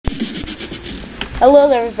Hello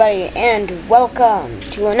there, everybody, and welcome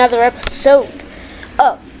to another episode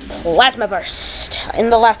of Plazma Burst.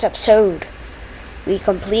 In the last episode, we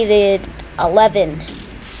completed 11,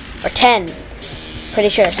 or 10, pretty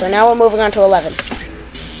sure. So now we're moving on to 11.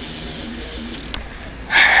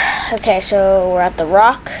 Okay, so we're at the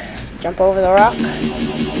rock. Let's jump over the rock.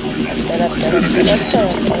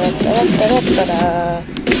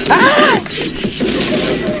 Ah!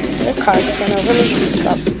 The car just went over me.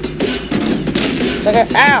 Stop. Sucker.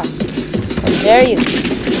 Ow! How dare you?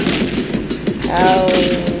 How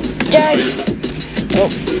dare you? Oh.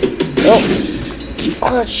 Oh.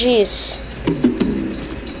 Oh, jeez.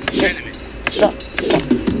 Stop. Stop.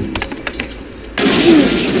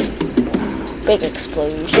 Big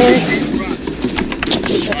explosion.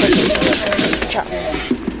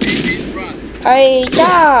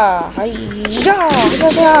 Hi-ya! Hi-ya!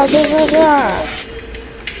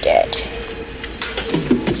 Dead.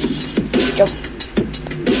 Jump.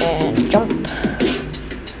 And jump.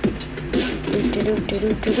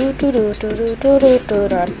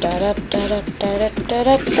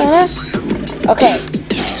 Okay,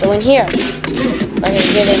 so in here, I can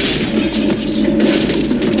get in.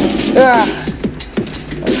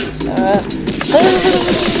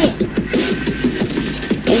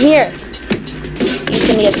 In here, you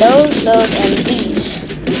can get those, and these.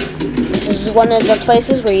 This is one of the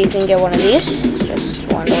places where you can get one of these.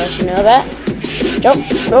 Just wanted to let you know that. Jump.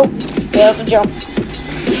 Nope. Failed to jump.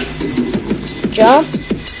 Jump.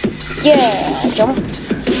 Yeah. Jump.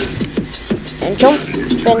 And jump.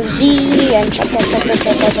 Then Z. And chop.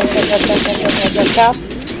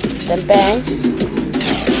 Then bang.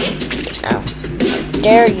 Ow. How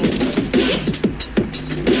dare you.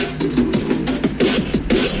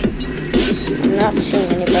 I'm not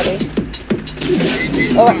seeing anybody.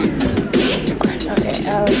 Oh. Okay,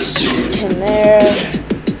 I'll shoot him there.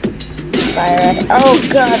 Fire at it. Oh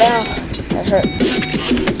god, ow. That hurt.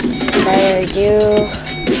 Fire you.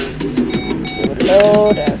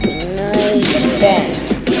 Reload. That would be nice. Bang.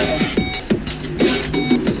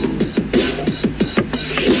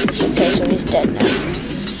 Okay, so he's dead now.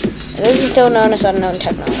 This is still known as unknown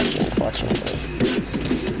technology, unfortunately.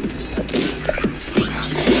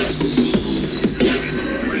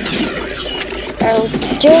 How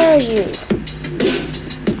dare you?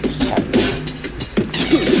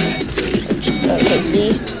 Okay, Z.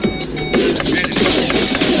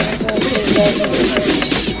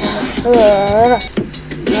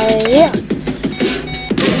 Yeah.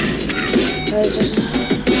 No, just kidding.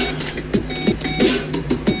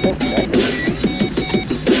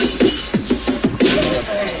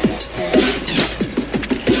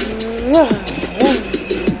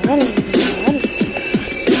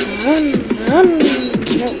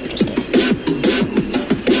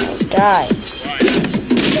 I'll die.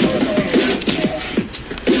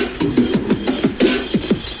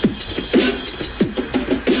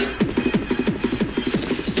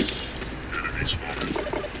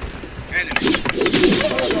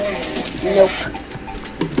 Nope.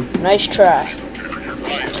 Nice try.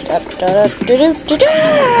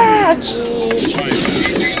 Jeez.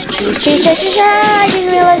 Cheese. I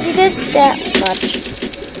didn't realize he did that much.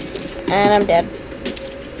 And I'm dead.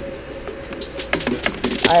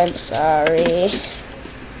 I'm sorry.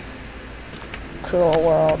 Cruel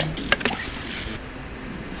world.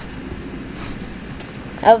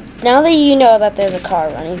 Now that you know that there's a car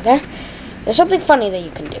running there, there's something funny that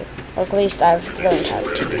you can do. Or at least I've learned how to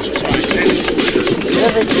do so.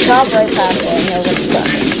 There's a chop right past it and he'll get stuck.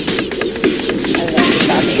 And then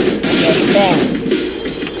stop it. And then bang.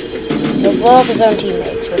 He'll blow up his own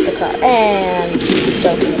teammates with the car. And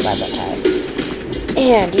don't get hit by that tire.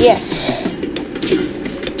 And yes.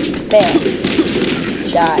 Bam.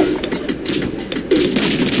 Die.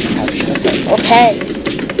 Okay.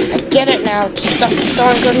 I get it now. Stop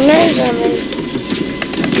throwing grenades at me.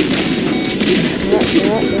 You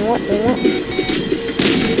know what?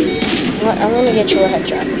 I'm gonna get you a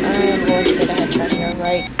headshot. I'm going to get a headshot here,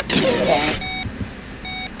 right? Bam.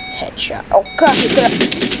 Headshot. Oh god, he's gonna...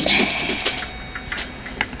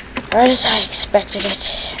 Right as I expected it.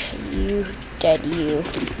 You dead, you.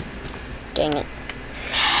 Dang it.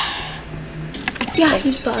 Yeah,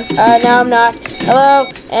 he's buzzed. No, I'm not. Hello,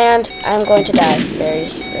 and I'm going to die very,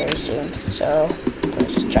 very soon. So,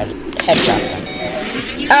 let's just try to headshot them.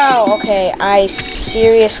 Oh, okay. I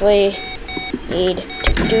seriously need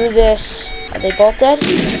to do this. Are they both dead?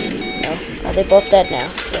 No. Are they both dead now?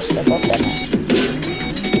 Yes, they're both dead now.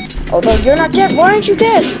 Oh, no, you're not dead. Why aren't you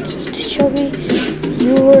dead? To show me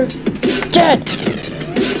you were dead.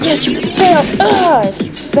 Yes, you failed. If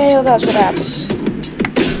you fail, that's what happens.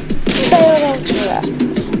 Fail, that's what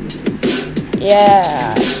happens.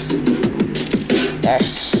 Yeah.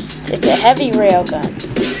 It's a heavy railgun.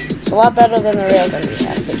 It's a lot better than the railgun we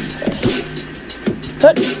have, basically.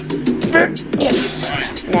 Yes.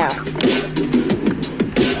 Now.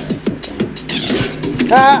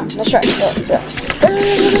 Let's try.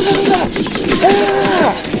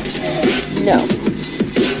 No.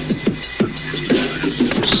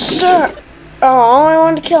 Sir! Oh, I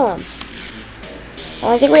wanted to kill him.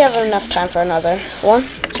 Well, I think we have enough time for another one.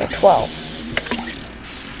 So 12.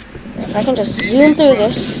 If I can just zoom through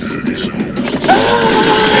this.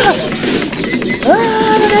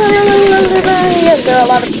 There are a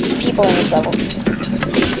lot of people in this level.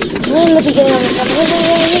 We're in the beginning of this level.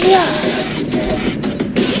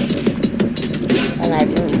 And I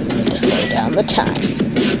really need to slow down the time.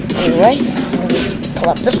 Anyway, pull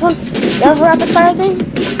up this one. You have a rapid fire thing?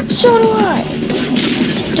 So do I!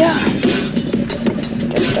 Done.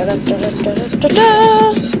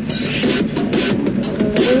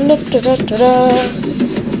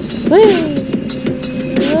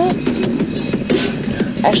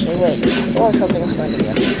 Actually, wait. I feel like something is going to be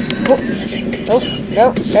up.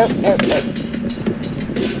 Nope.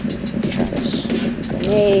 Try this.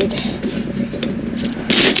 Grenade.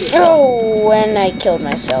 Oh, and I killed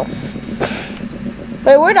myself.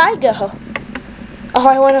 Wait, where'd I go? Oh,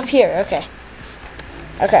 I went up here. Okay.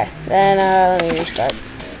 Okay, then let me restart.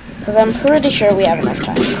 Because I'm pretty sure we have enough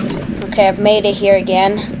time. Okay, I've made it here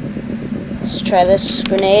again. Let's try this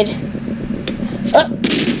grenade.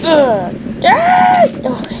 Okay.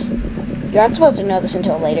 You aren't supposed to know this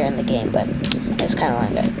until later in the game, but I just kind of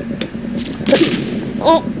learned it.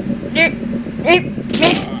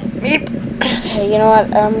 Okay, you know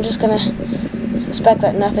what? I'm just gonna suspect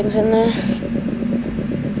that nothing's in there.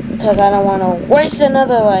 Because I don't want to waste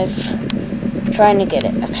another life trying to get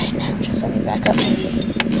it. Okay, now just let me back up.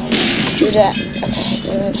 Do that. Okay,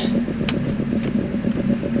 good.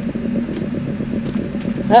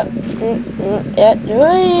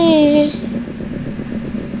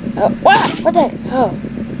 Oh, wow! What the heck? Oh.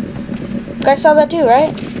 You guys saw that too,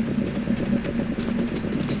 right?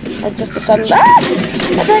 Like just a sudden. Ah!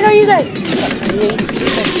 What the heck are you guys?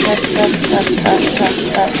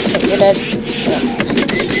 Okay, you're dead.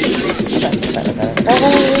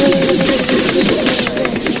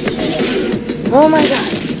 Oh my god.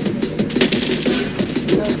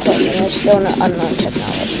 That was close, and there's still an unknown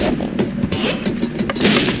technology, I think.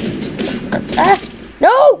 Ah!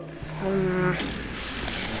 No!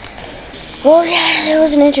 Oh yeah, there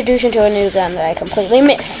was an introduction to a new gun that I completely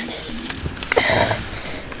missed.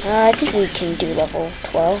 I think we can do level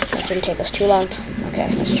 12. That shouldn't take us too long. Okay,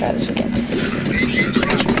 let's try this again.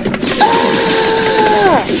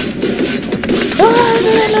 Ah!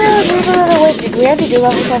 Wait, did we already do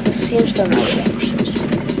level 12? This seems familiar.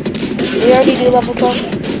 Did we already do level 12?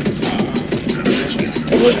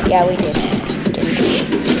 Did we? Yeah, we did. Didn't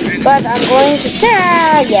we? But I'm going to...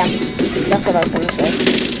 Yeah, that's what I was going to say.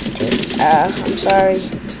 I'm sorry.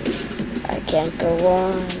 I can't go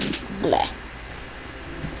on. Blah.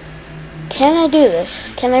 Can I do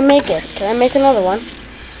this? Can I make it? Can I make another one?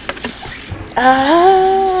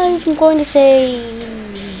 I'm going to say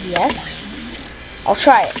yes. I'll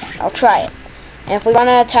try it. And if we run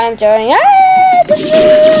out of time during...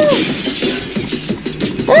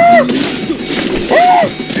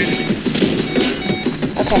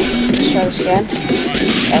 Okay, let's try this again.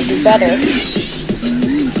 That'll be better.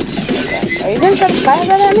 Okay. Are you going to try to fire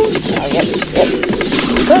that at me? Oh, yep.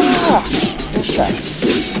 Let's try.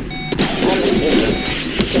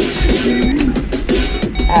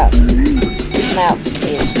 Out. Now,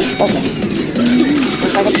 please. Okay.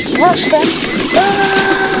 If I can rush them.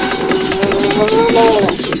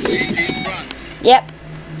 Yep.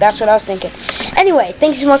 That's what I was thinking. Anyway,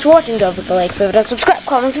 thanks so much for watching. Don't forget to like, favorite, and subscribe.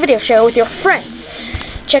 Comment, video, share with your friends.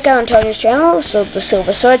 Check out Antonio's channel, so the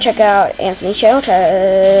Silver Sword. Check out Anthony's channel.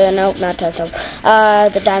 No, not TazDevil.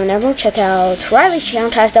 The Diamond Emerald. Check out Riley's channel,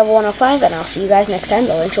 TazDevil 105, and I'll see you guys next time.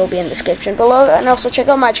 The links will be in the description below. And also check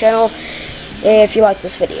out my channel if you like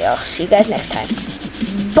this video. See you guys next time.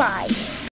 Bye.